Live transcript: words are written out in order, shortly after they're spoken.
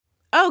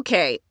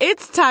Okay,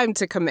 it's time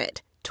to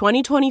commit.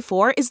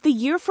 2024 is the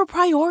year for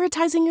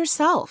prioritizing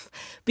yourself.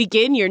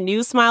 Begin your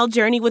new smile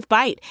journey with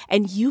Byte,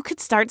 and you could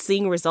start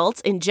seeing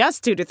results in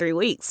just 2 to 3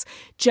 weeks.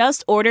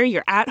 Just order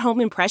your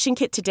at-home impression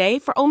kit today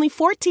for only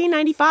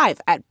 $14.95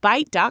 at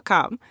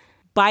Byte.com.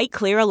 Byte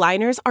Clear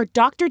aligners are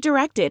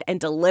doctor-directed and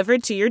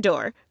delivered to your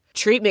door.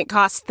 Treatment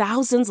costs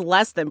thousands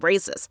less than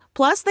braces.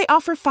 Plus, they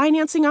offer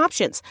financing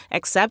options,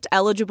 accept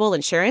eligible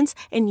insurance,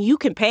 and you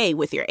can pay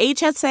with your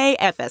HSA,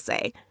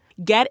 FSA.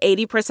 Get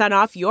 80%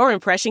 off your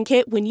impression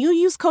kit when you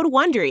use code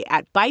WONDERY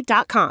at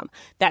Byte.com.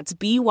 That's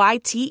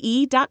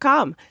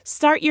BYTE.com.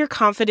 Start your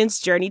confidence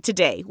journey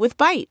today with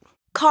Byte.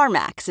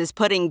 CarMax is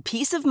putting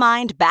peace of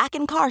mind back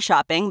in car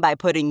shopping by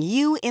putting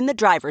you in the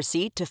driver's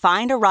seat to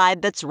find a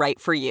ride that's right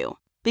for you.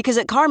 Because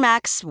at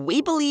CarMax,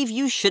 we believe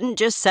you shouldn't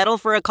just settle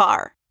for a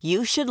car.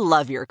 You should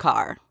love your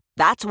car.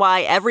 That's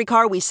why every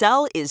car we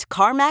sell is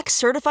CarMax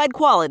certified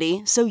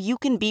quality, so you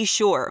can be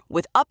sure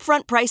with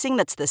upfront pricing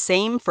that's the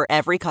same for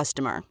every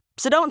customer.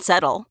 So don't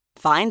settle.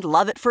 Find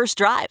love at first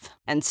drive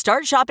and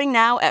start shopping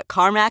now at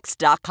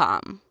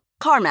CarMax.com.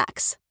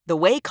 CarMax, the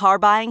way car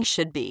buying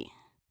should be.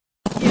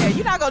 Yeah,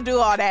 you're not gonna do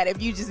all that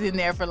if you just in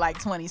there for like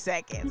 20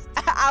 seconds.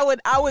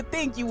 I would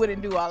think you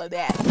wouldn't do all of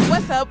that.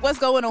 What's up? What's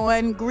going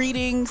on?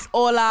 Greetings,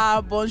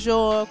 hola,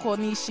 bonjour,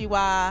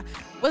 konnichiwa.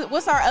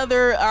 What's our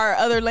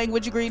other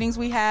language greetings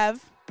we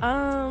have?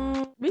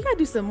 We gotta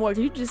do some more.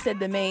 You just said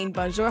the main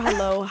bonjour,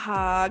 hello,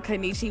 ha,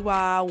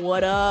 konnichiwa,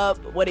 what up,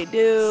 what it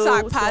do,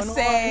 Sak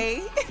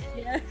passe,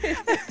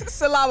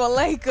 salam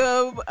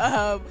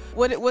alaikum.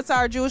 What's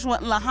our Jewish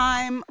one?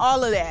 Lahaim,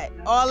 all of that.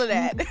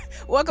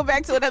 Welcome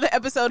back to another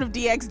episode of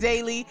DX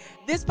Daily.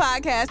 This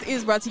podcast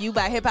is brought to you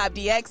by Hip Hop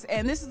DX,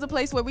 and this is the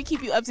place where we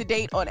keep you up to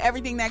date on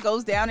everything that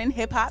goes down in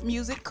hip hop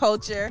music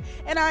culture.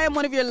 And I am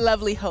one of your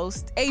lovely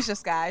hosts, Asia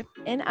Sky.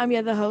 And I'm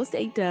your other host,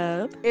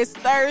 A-Dub. It's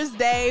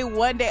Thursday,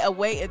 one day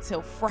away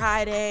until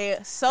Friday.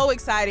 So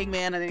exciting,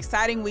 man. An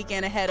exciting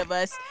weekend ahead of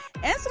us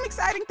and some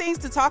exciting things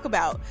to talk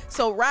about.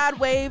 So Rod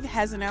Wave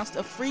has announced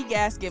a free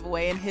gas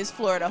giveaway in his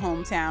Florida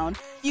hometown.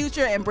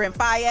 Future and Brent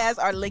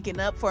Faiyaz are linking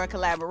up for a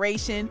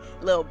collaboration.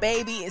 Lil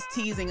Baby is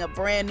teasing a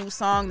brand new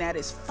song that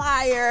is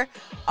fire.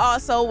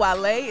 Also,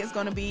 Wale is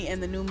going to be in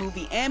the new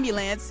movie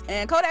Ambulance.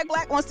 And Kodak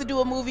Black wants to do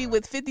a movie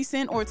with 50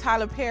 Cent or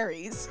Tyler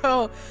Perry.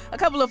 So a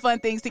couple of fun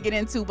things to get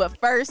into. But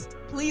first,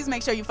 please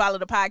make sure you follow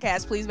the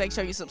podcast. Please make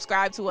sure you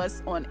subscribe to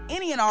us on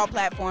any and all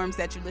platforms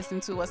that you listen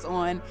to us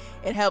on.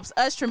 It helps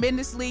us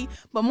tremendously,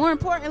 but more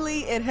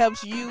importantly, it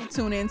helps you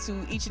tune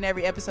into each and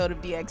every episode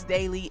of DX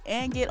Daily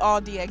and get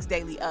all DX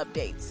Daily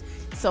updates.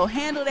 So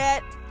handle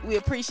that. We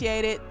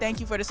appreciate it. Thank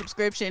you for the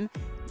subscription.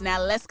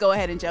 Now let's go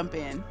ahead and jump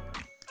in.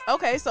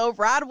 Okay, so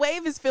Rod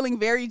Wave is feeling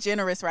very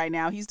generous right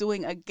now. He's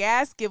doing a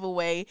gas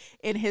giveaway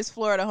in his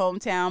Florida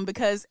hometown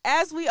because,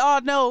 as we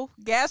all know,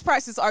 gas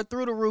prices are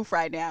through the roof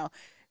right now.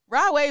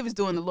 Rod Wave is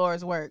doing the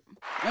Lord's work.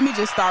 Let me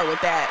just start with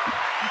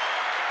that.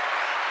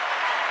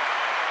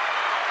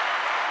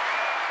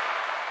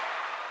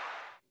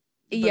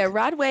 Yeah,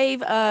 Rod Wave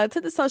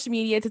took the social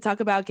media to talk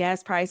about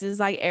gas prices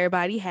like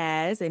everybody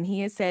has. And he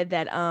has said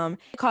that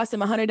it cost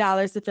him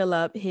 $100 to fill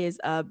up his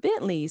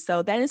Bentley.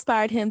 So that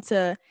inspired him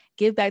to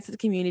give back to the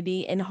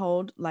community and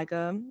hold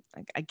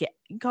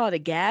you call it a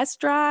gas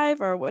drive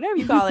or whatever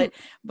you call it.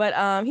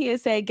 But he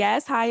has said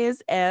gas high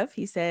as F.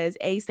 He says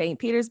St.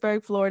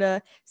 Petersburg,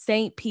 Florida,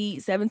 St.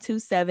 Pete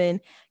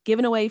 727,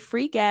 giving away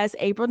free gas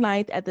April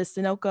 9th at the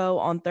Sunoco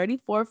on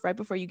 34th, right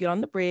before you get on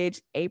the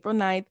bridge, April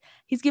 9th.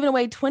 He's giving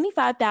away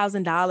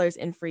 $25,000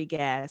 in free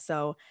gas.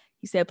 So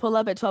he said, pull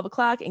up at 12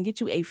 o'clock and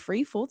get you a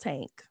free full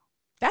tank.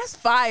 That's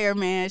fire,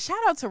 man. Shout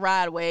out to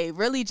Rod Wave.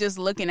 Really just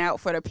looking out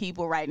for the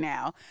people right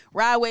now.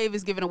 Rod Wave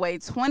is giving away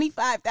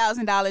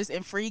 $25,000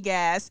 in free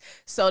gas.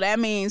 So that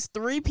means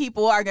 3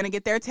 people are going to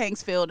get their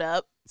tanks filled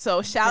up.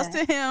 So shouts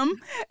to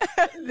him.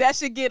 That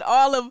should get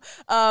all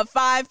of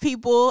 5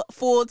 people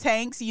full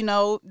tanks. You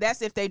know,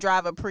 that's if they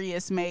drive a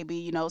Prius, maybe,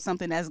 you know,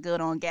 something that's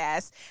good on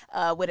gas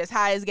with as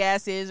high as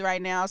gas is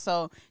right now.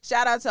 So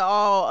shout out to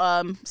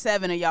all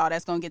 7 of y'all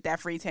that's going to get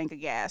that free tank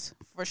of gas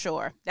for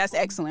sure. That's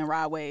excellent,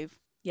 Rod Wave.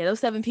 Yeah,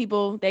 those 7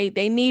 people, they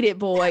need it,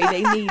 boy.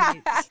 They need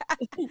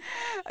it.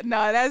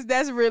 No,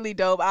 that's really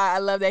dope. I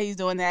love that he's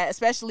doing that,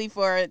 especially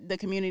for the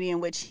community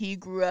in which he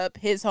grew up,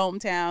 his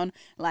hometown.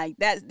 Like,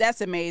 that's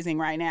amazing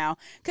right now.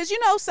 Because, you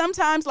know,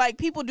 sometimes, like,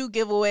 people do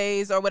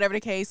giveaways or whatever the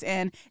case,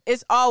 and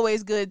it's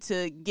always good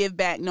to give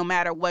back no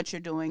matter what you're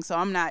doing. So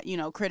I'm not, you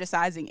know,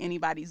 criticizing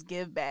anybody's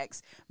give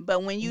backs.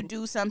 But when you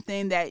do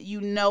something that you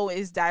know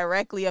is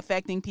directly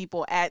affecting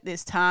people at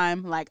this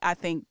time, like, I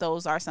think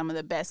those are some of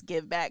the best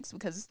give backs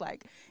because it's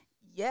like,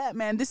 yeah,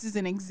 man, this is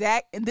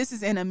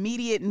an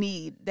immediate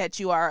need that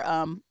you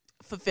are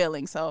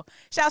fulfilling. So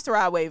shouts to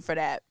Rod Wave for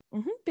that.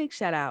 Big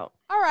shout out.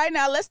 All right,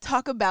 now let's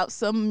talk about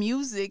some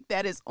music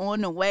that is on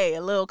the way.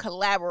 A little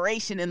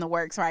collaboration in the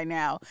works right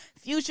now.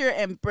 Future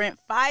and Brent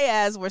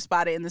Faiyaz were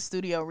spotted in the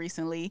studio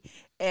recently.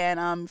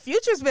 And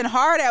Future's been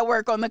hard at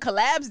work on the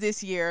collabs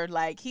this year.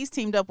 Like, he's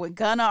teamed up with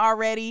Gunna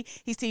already.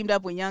 He's teamed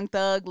up with Young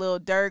Thug, Lil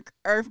Durk,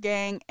 Earth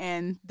Gang.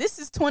 And this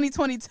is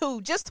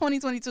 2022, just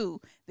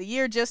 2022. The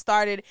year just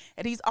started,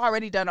 and he's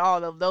already done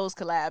all of those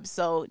collabs.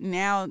 So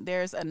now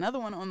there's another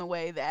one on the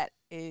way that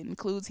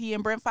includes he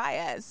and Brent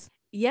Faiyaz.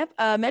 Yep.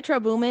 Metro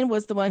Boomin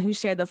was the one who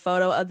shared the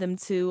photo of them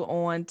two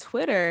on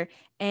Twitter.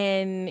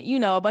 And, you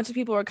know, a bunch of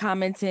people were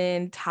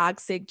commenting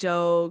toxic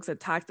jokes, a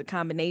toxic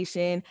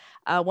combination.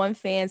 One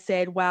fan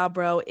said, wow,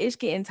 bro, it's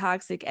getting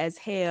toxic as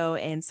hell.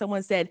 And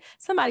someone said,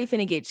 somebody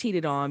finna get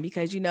cheated on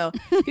because, you know,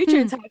 Future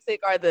and Toxic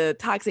are the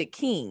toxic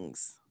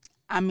kings.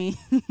 I mean,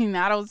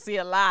 I don't see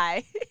a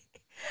lie.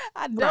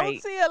 I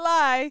don't see a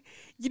lie.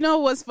 You know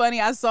what's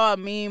funny? I saw a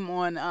meme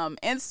on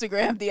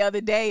Instagram the other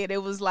day, and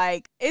it was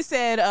like, it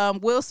said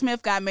Will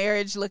Smith got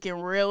marriage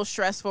looking real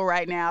stressful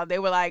right now. They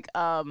were like,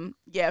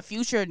 yeah,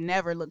 Future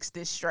never looks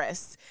this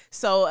stressed.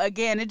 So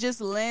again, it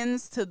just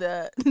lends to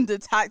the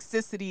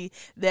toxicity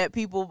that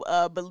people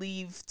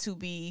believe to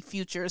be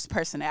Future's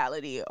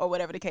personality or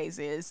whatever the case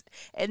is.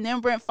 And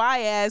then Brent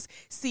Faiyaz,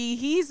 see,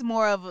 he's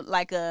more of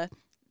like a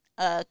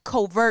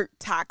covert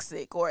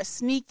toxic or a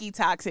sneaky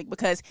toxic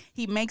because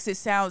he makes it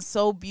sound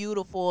so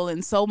beautiful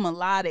and so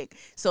melodic.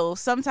 So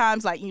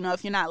sometimes, like, you know,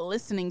 if you're not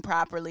listening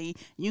properly,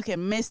 you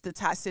can miss the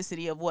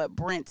toxicity of what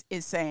Brent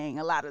is saying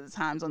a lot of the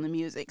times on the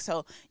music.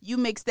 So you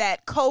mix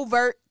that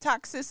covert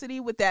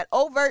toxicity with that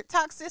overt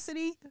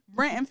toxicity,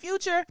 Brent and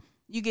Future,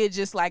 you get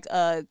just like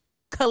a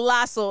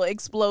colossal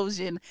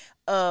explosion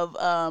of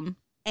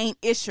ain't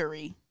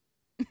ishery,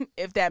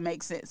 if that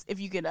makes sense. If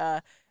you could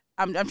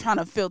I'm trying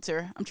to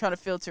filter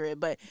it,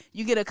 but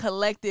you get a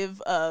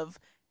collective of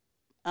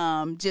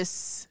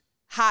just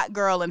hot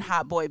girl and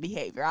hot boy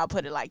behavior. I'll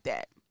put it like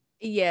that.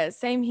 Yeah,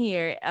 same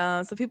here.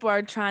 So people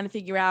are trying to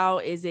figure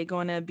out, is it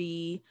going to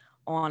be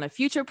on a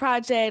Future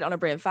project, on a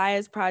Brent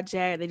Faiyaz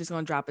project? They're just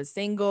going to drop a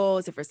single?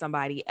 Is it for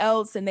somebody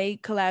else and they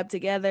collab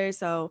together?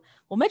 So,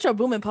 well, Metro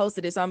Boomin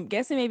posted it, so I'm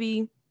guessing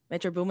maybe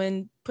Metro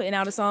Boomin putting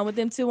out a song with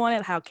them two on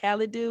it, how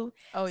Khaled do.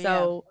 Oh, yeah.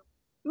 So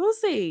we'll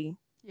see.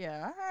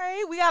 Yeah, all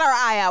right. We got our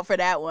eye out for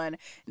that one.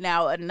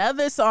 Now,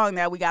 another song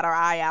that we got our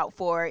eye out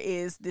for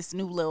is this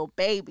new Lil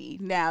Baby.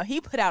 Now, he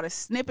put out a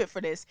snippet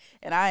for this,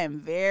 and I am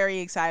very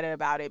excited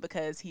about it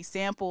because he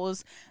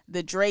samples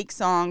the Drake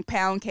song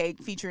Pound Cake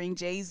featuring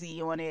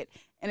Jay-Z on it.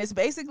 And it's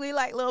basically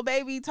like Lil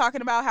Baby talking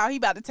about how he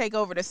about to take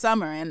over the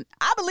summer, and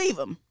I believe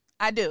him.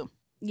 I do.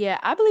 Yeah,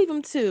 I believe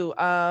him too.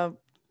 I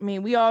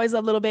mean, we always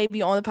love Lil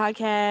Baby on the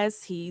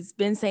podcast. He's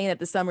been saying that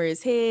the summer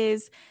is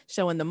his,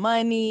 showing the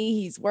money,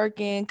 he's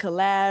working,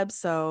 collabs.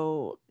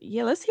 So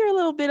yeah, let's hear a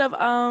little bit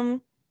of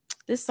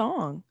this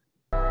song.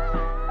 I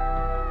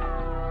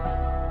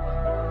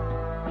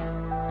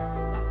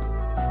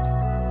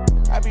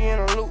be in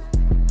a loop,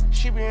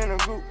 she be in a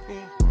group,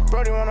 yeah.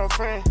 Brody want a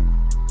friend,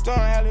 throwing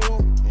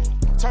alley-oop, yeah.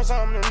 Turn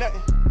something to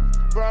nothing,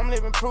 bro, I'm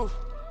living proof.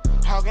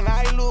 How can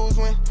I lose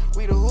when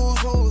we the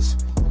who's?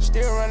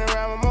 Still running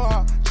around with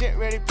Mohawk, jet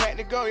ready, packed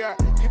to go, y'all.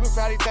 People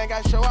probably think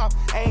I show off,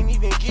 I ain't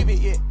even give it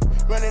yet.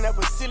 Running up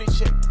a silly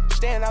check,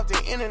 staying off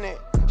the internet.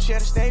 Share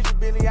the stage with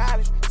Billie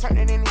Eilish, turn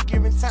it any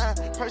given time.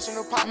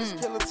 Personal partners,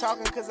 pillow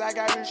talking, cause I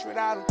got rich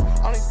without them.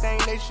 Only thing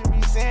they should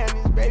be saying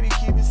is, baby,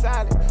 keep it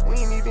silent. We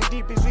ain't even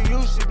deep as we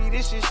used to be,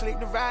 this shit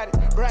slick divided.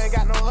 Bro ain't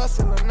got no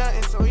hustle or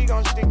nothing, so he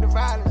gon' stick to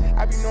violence.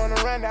 I be knowing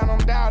the rundown, I'm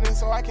doubting,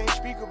 so I can't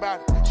speak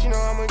about it. She know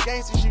I'm a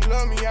gangster, she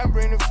love me, I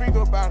bring the freak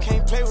about it.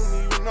 Can't play with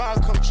me, you know I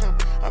come trim.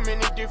 I'm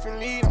in a different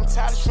league, I'm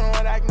tired of showing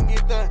what I can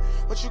get done.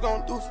 What you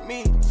gon' do for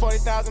me?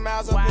 40,000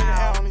 miles up in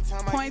the air, only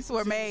time Points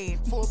were made.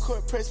 Full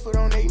court press, foot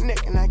on their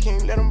neck, and I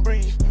can't let them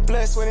breathe.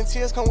 Blood, sweat, and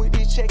tears come with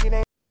this check, it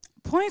ain't.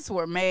 Points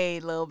were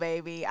made, Lil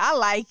Baby. I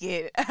like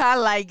it. I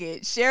like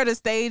it. Share the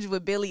stage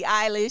with Billie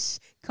Eilish.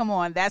 Come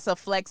on, that's a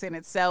flex in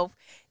itself.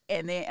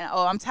 And then,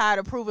 I'm tired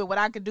of proving what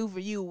I could do for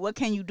you. What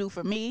can you do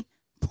for me?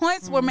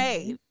 Points were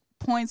made.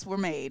 Points were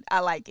made. I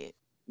like it.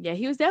 Yeah,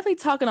 he was definitely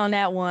talking on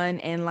that one.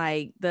 And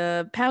like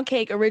the Pound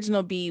Cake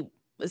original beat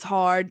is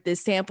hard. The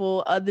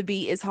sample of the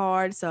beat is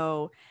hard.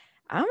 So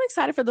I'm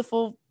excited for the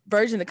full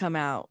version to come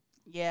out.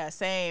 Yeah,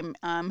 same.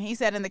 He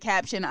said in the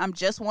caption, I'm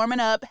just warming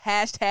up,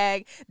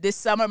 hashtag this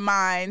summer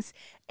minds.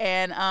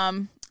 And,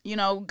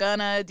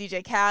 Gunna,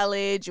 DJ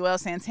Khaled, Joel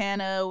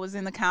Santana was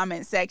in the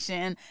comment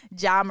section,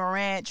 Ja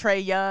Morant, Trey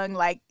Young,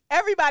 like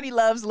everybody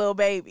loves Lil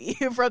Baby,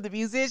 from the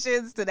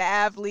musicians to the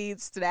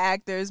athletes to the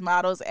actors,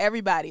 models,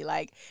 everybody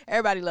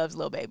loves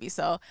Lil Baby.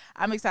 So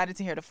I'm excited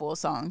to hear the full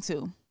song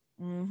too.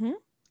 Mm-hmm.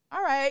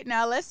 All right,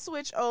 now let's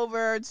switch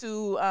over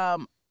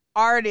to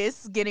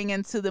artists getting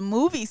into the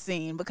movie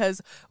scene because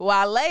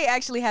Wale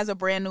actually has a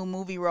brand new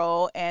movie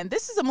role, and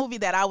this is a movie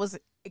that I was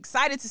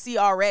excited to see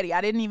already. I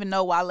didn't even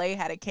know Wale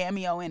had a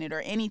cameo in it or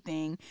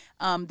anything.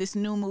 This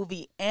new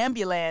movie,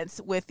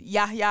 Ambulance, with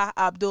Yahya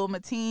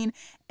Abdul-Mateen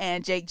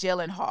and Jake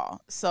Gyllenhaal.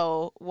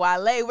 So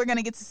Wale, we're going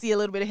to get to see a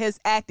little bit of his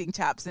acting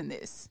chops in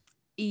this.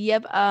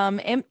 Yep.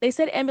 And they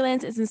said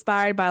Ambulance is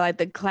inspired by like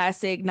the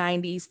classic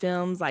 90s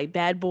films like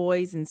Bad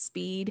Boys and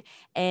Speed.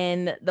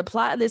 And the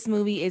plot of this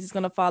movie is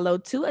going to follow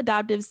two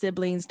adoptive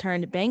siblings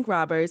turned bank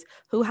robbers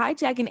who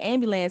hijack an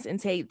ambulance and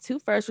take two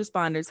first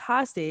responders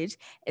hostage.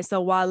 And so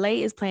Wale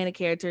is playing a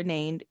character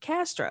named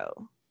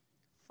Castro.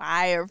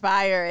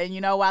 Fire. And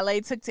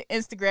Wale took to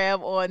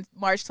Instagram on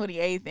March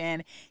 28th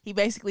and he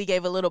basically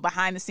gave a little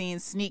behind the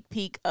scenes sneak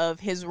peek of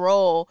his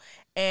role.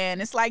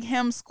 And it's like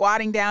him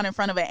squatting down in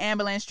front of an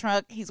ambulance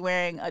truck. He's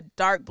wearing a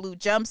dark blue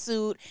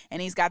jumpsuit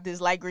and he's got this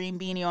light green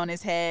beanie on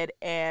his head.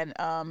 And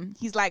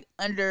he's like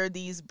under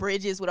these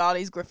bridges with all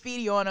these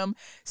graffiti on them.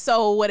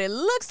 So what it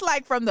looks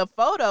like from the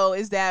photo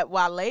is that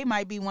Wale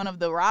might be one of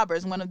the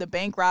robbers, one of the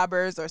bank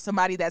robbers, or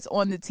somebody that's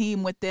on the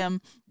team with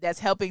them that's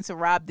helping to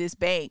rob this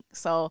bank.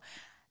 So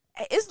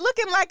it's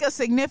looking like a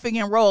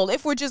significant role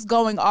if we're just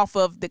going off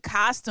of the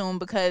costume,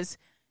 because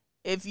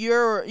if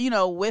you're,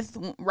 with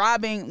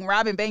robbing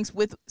banks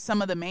with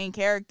some of the main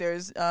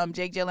characters,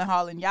 Jake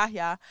Gyllenhaal and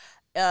Yahya,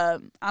 I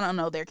don't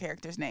know their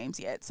characters' names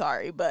yet,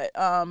 sorry, but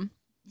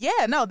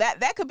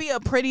that could be a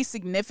pretty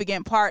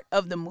significant part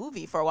of the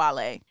movie for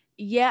Wale.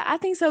 Yeah, I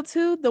think so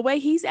too. The way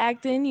he's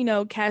acting,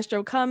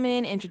 Castro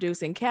coming,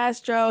 introducing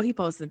Castro, he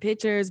posting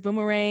pictures,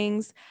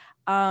 boomerangs.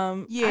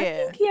 I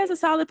think he has a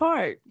solid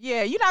part.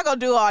 Yeah, you're not gonna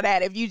do all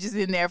that if you just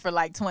in there for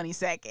like 20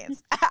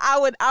 seconds.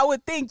 I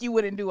would think you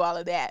wouldn't do all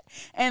of that.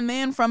 And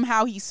then from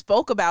how he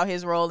spoke about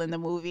his role in the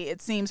movie,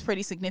 it seems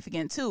pretty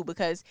significant too,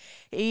 because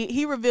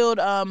he revealed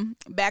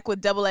back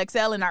with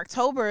XXL in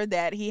October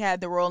that he had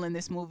the role in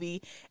this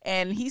movie,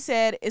 and he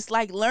said it's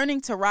like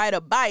learning to ride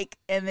a bike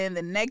and then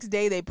the next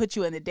day they put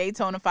you in the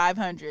Daytona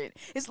 500.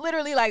 It's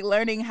literally like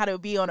learning how to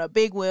be on a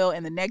big wheel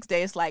and the next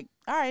day it's like,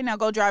 all right, now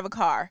go drive a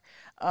car.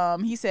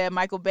 He said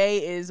Michael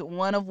Bay is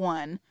one of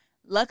one.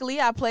 Luckily,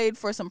 I played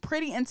for some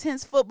pretty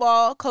intense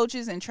football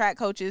coaches and track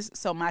coaches,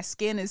 so my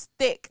skin is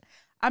thick.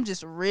 I'm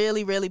just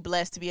really, really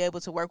blessed to be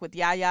able to work with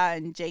Yahya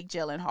and Jake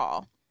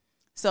Gyllenhaal.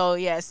 So,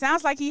 yeah, it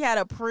sounds like he had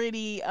a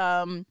pretty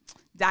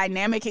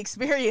dynamic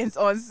experience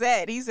on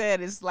set. He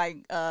said it's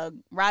like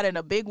riding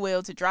a big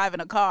wheel to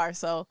driving a car.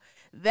 So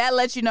that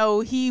lets you know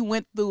he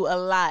went through a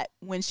lot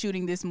when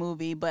shooting this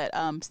movie, but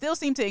still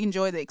seemed to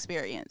enjoy the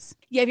experience.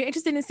 Yeah, if you're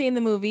interested in seeing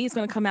the movie, it's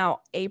going to come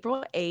out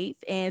April 8th,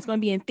 and it's going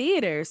to be in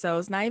theater. So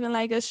it's not even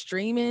like a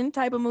streaming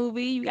type of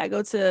movie. You got to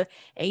go to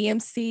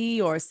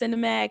AMC or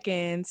Cinemax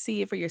and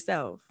see it for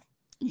yourself.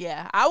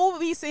 Yeah, I will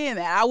be seeing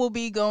that. I will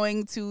be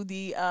going to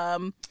the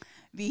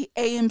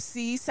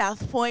AMC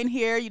South Point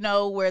here,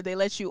 where they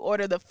let you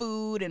order the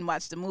food and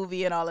watch the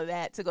movie and all of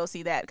that, to go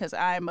see that, because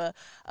I'm a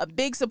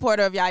big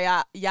supporter of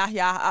Yahya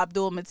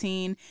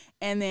Abdul-Mateen.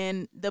 And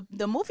then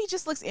the movie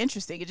just looks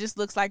interesting. It just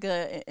looks like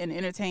an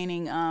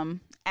entertaining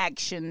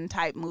action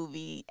type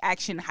movie,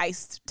 action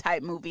heist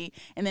type movie.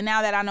 And then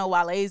now that I know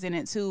Wale's in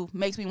it too,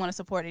 makes me want to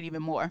support it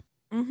even more.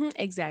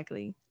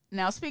 Exactly.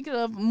 Now, speaking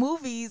of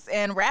movies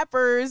and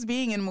rappers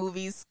being in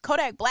movies,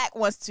 Kodak Black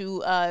wants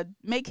to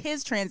make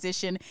his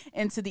transition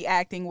into the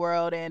acting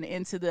world and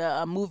into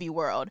the movie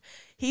world.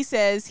 He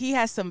says he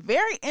has some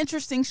very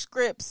interesting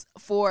scripts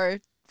for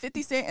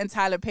 50 Cent and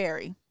Tyler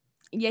Perry.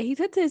 Yeah, he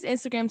took to his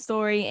Instagram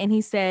story and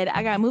he said,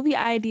 I got movie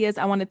ideas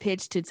I want to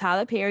pitch to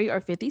Tyler Perry or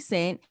 50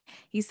 Cent.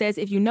 He says,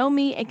 if you know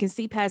me and can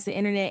see past the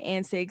internet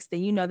antics,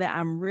 then you know that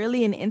I'm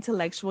really an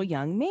intellectual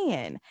young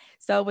man.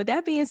 So with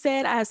that being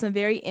said, I have some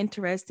very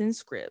interesting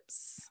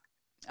scripts.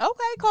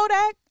 Okay,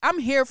 Kodak. I'm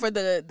here for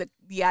the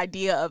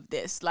idea of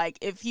this. Like,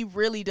 if he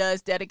really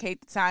does dedicate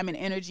the time and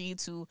energy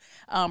to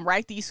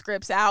write these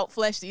scripts out,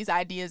 flesh these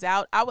ideas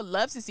out, I would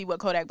love to see what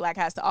Kodak Black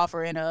has to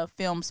offer in a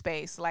film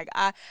space. Like,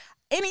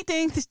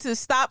 anything to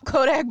stop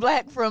Kodak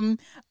Black from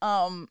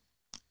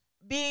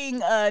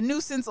being a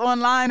nuisance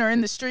online or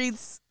in the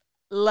streets.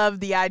 Love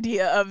the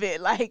idea of it.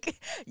 Like,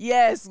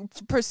 yes,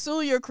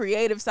 pursue your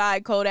creative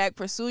side, Kodak.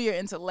 Pursue your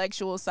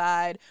intellectual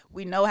side.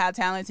 We know how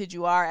talented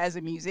you are as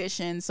a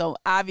musician. So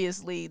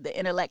obviously the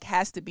intellect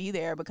has to be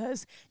there,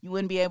 because you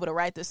wouldn't be able to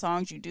write the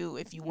songs you do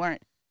if you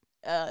weren't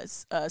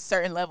a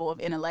certain level of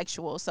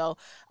intellectual. So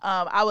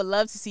I would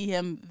love to see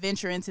him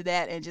venture into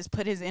that and just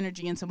put his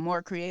energy into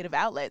more creative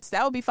outlets.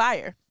 That would be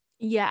fire.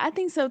 Yeah, I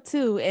think so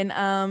too. And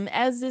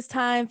as this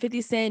time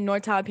 50 Cent nor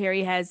Tyler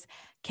Perry has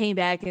came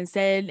back and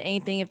said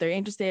anything if they're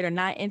interested or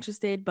not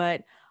interested,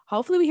 but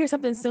hopefully we hear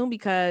something soon,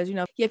 because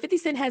 50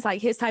 Cent has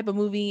like his type of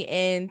movie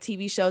and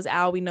TV shows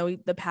out. We know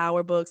the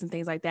Power books and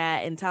things like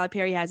that, and Tyler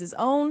Perry has his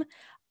own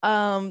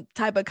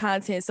type of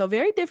content. So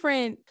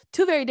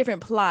two very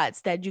different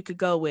plots that you could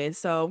go with.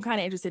 So I'm kind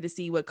of interested to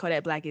see what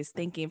Kodak Black is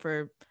thinking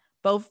for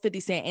both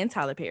 50 Cent and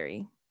Tyler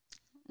Perry.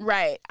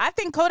 Right. I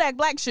think Kodak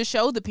Black should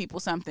show the people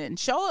something.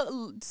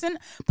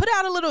 Put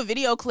out a little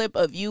video clip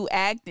of you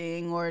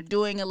acting or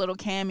doing a little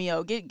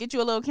cameo. Get you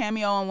a little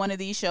cameo on one of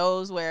these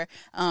shows where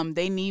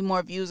they need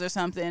more views or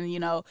something,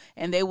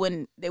 and they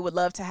would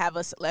love to have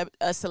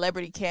a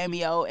celebrity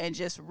cameo and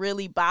just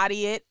really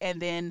body it,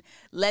 and then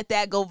let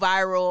that go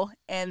viral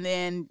and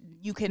then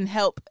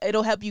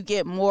it'll help you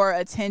get more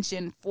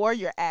attention for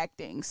your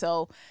acting.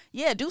 So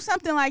yeah, do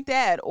something like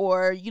that,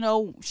 or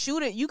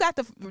shoot it. You got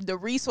the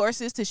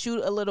resources to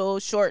shoot a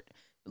little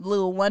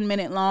 1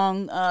 minute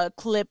long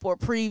clip or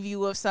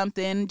preview of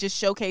something,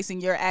 just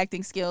showcasing your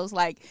acting skills.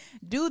 Like,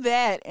 do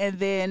that, and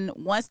then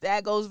once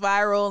that goes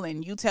viral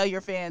and you tell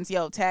your fans,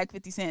 yo, tag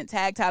 50 Cent,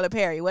 tag Tyler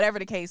Perry, whatever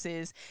the case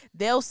is,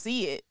 they'll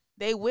see it.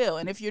 They will.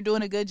 And if you're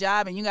doing a good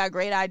job and you got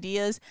great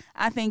ideas,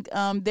 I think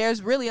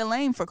there's really a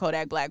lane for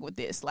Kodak Black with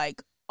this.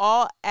 Like,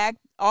 all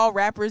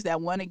rappers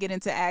that want to get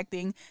into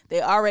acting,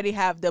 they already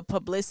have the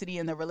publicity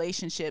and the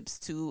relationships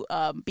to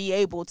be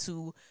able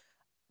to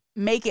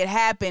make it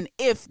happen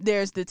if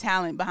there's the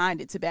talent behind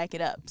it to back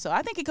it up. So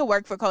I think it could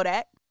work for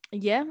Kodak.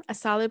 Yeah, a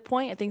solid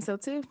point. I think so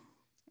too.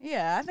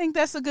 Yeah, I think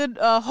that's a good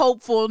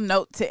hopeful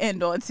note to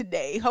end on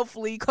today.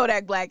 Hopefully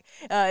Kodak Black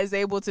is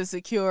able to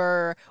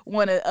secure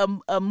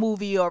a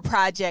movie or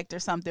project or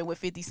something with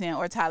 50 Cent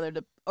or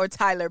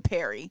Tyler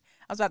Perry.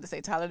 I was about to say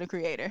Tyler the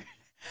Creator.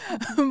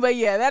 But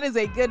yeah, that is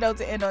a good note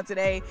to end on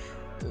today.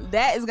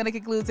 That is going to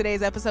conclude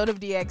today's episode of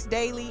DX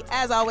Daily.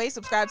 As always,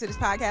 subscribe to this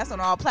podcast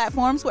on all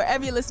platforms,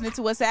 wherever you're listening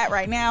to us at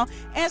right now,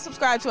 and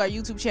subscribe to our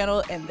YouTube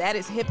channel, and that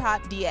is Hip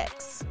Hop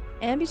DX.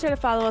 And be sure to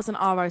follow us on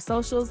all of our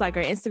socials, like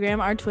our Instagram,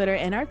 our Twitter,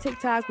 and our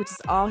TikTok, which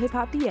is all Hip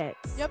Hop DX.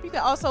 Yep, you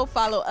can also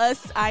follow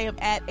us. I am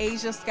at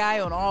Asia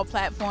Sky on all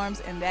platforms,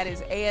 and that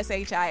is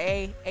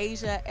ASHIA,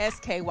 Asia,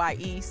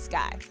 SKYE,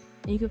 Sky.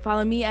 And you can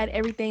follow me at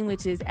everything,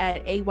 which is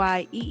at AYEEEDUBB.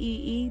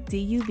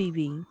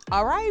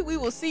 All right, we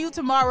will see you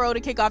tomorrow to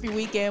kick off your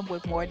weekend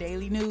with more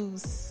daily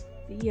news.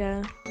 See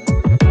ya.